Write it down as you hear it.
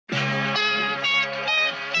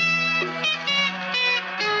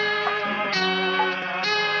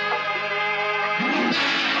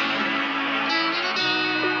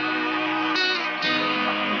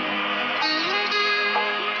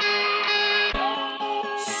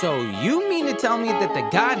So you mean to tell me that the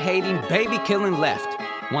God-hating, baby-killing left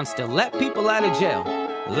wants to let people out of jail,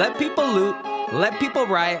 let people loot, let people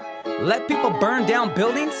riot, let people burn down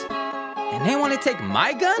buildings, and they want to take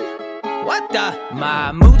my gun? What the?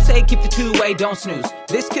 My mood say keep the two-way, don't snooze.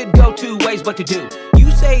 This could go two ways, what to do? You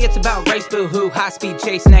say it's about race, boo-hoo. High-speed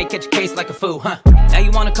chase, now you catch a case like a fool, huh? Now you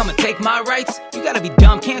wanna come and take my rights? You gotta be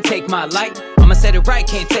dumb, can't take my light. I'ma set it right,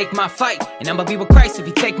 can't take my fight. And I'ma be with Christ if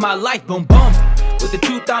you take my life, boom, boom. With the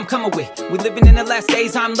truth I'm coming with. We living in the last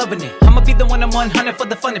days, I'm loving it. I'ma be the one I'm 100 for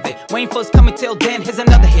the fun of it. Waiting for us coming till then, here's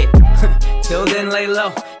another hit. Till then, lay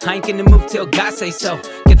low. I ain't gonna move till God say so.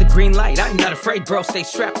 Get the green light, I'm not afraid, bro. Stay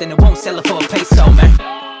strapped and it won't sell it for a peso, man.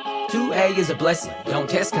 2A is a blessing. Don't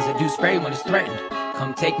test cause I do spray when it's threatened.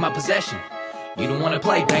 Come take my possession. You don't wanna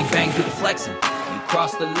play, bang bang, do the flexing. You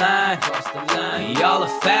cross the line, y'all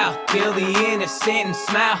are foul. Kill the innocent and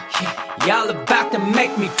smile. Y'all about to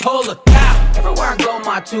make me pull a cow. Everywhere I go,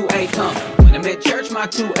 my 2A come. When I'm at church, my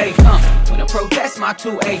 2A come. When I protest, my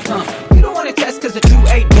 2A come. You don't wanna test cause the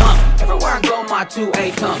 2A dumb. Everywhere I go, my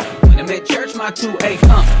 2A come. When I'm at church, my 2A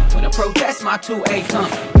come. When I protest, my 2A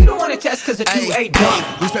come. You don't wanna test cause the 2A dumb.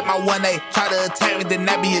 Respect my 1A, try to attack me, then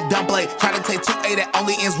that be a dumb play. Try to take 2A, that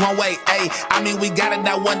only ends one way. Ayy, I mean we got it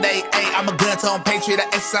now one day. Ayy, I'm a gun tone patriot, I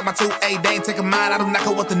exercise my 2A. They ain't taking mine, I don't knock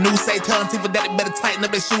what the news say. Tell them Tifa that they better tighten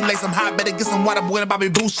up their shoelace. I'm hot, better get some water, boy, Bobby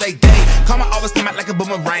Boucher. Day, karma always come out like a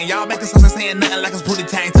boomerang. Y'all making songs and saying nothing like it's booty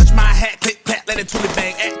tang. Touch my hat, click, clap, let it truly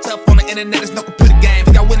bang. Act tough on the internet, it's no computer game.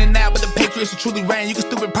 Think I winning now, but the Patriots should truly reign. You can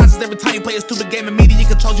stupid process every time you play a stupid game. And media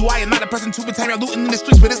controls you, I am not a person to be tamed. I'm looting in the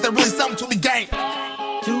streets, but is there really something to be gained?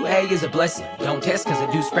 2A is a blessing. Don't test cause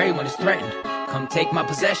I do spray when it's threatened. Come take my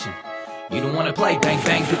possession. You don't wanna play, bang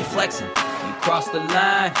bang, do the flexing. You cross the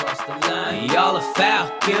line, y'all are foul.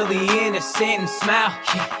 Kill the innocent and smile.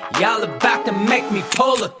 Y'all about to make me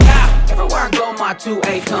pull a cow. Everywhere I go, my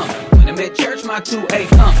 2A come. When I'm at church, my 2A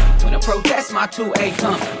come. When I protest, my 2A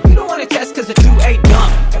come. You don't wanna test cause the 2A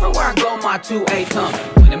dumb. Everywhere I go, my 2A come.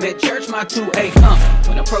 When I'm at church, my 2A come.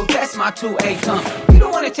 When I protest, my 2A come. You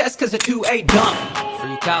don't wanna test cause the 2A dumb.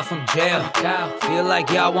 Free Kyle from jail. Feel like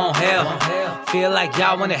y'all want hell. Feel like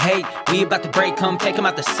y'all wanna hate. We about to break, come take him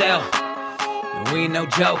out the cell. And we ain't no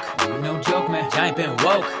joke. Man. Y'all ain't been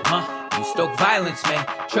woke, huh? You stoke violence, man.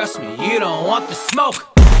 Trust me, you don't want the smoke.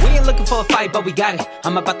 We ain't looking for a fight, but we got it.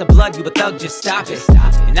 I'm about the blood, you a thug, just stop it.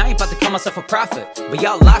 And I ain't about to call myself a prophet, but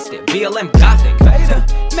y'all lost it. BLM Gothic.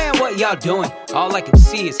 Man, what y'all doing? All I can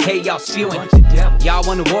see is hate y'all spewing. Y'all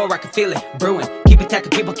want a war, I can feel it brewing. Keep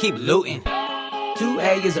attacking people, keep looting.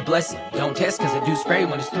 2A is a blessing. Don't test cause I do spray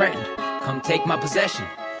when it's threatened. Come take my possession.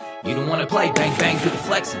 You don't wanna play, bang bang, do the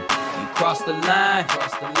flexing. You cross the line,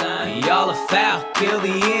 y'all are foul. Kill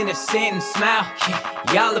the innocent and smile.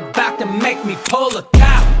 Y'all about to make me pull a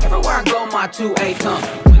cow. Everywhere I go, my 2A come.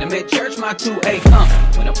 When I'm at church, my 2A come.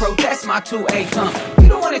 When I protest, my 2A come. You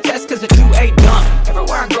don't wanna test cause the 2A dumb.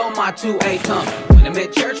 Everywhere I go, my 2A come. When I'm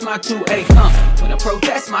at church, my 2A come. When I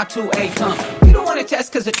protest, my 2A come. You don't wanna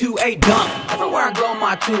test cause the 2A dumb. Everywhere I go,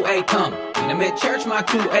 my 2A come. When I'm at church, my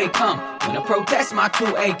 2A come. When I protest, my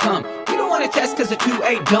 2A come. You don't wanna test cause the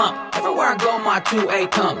 2A dumb. Everywhere I go, my 2A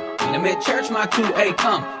come. When I'm at church, my 2A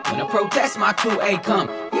come. When I protest, my 2A come.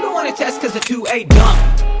 You don't wanna test cause the 2A dumb.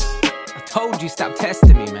 I told you stop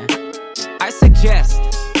testing me, man. I suggest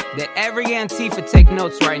that every Antifa take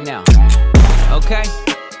notes right now. Okay?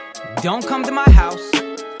 Don't come to my house.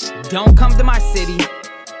 Don't come to my city.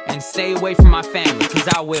 And stay away from my family, cause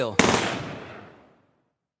I will.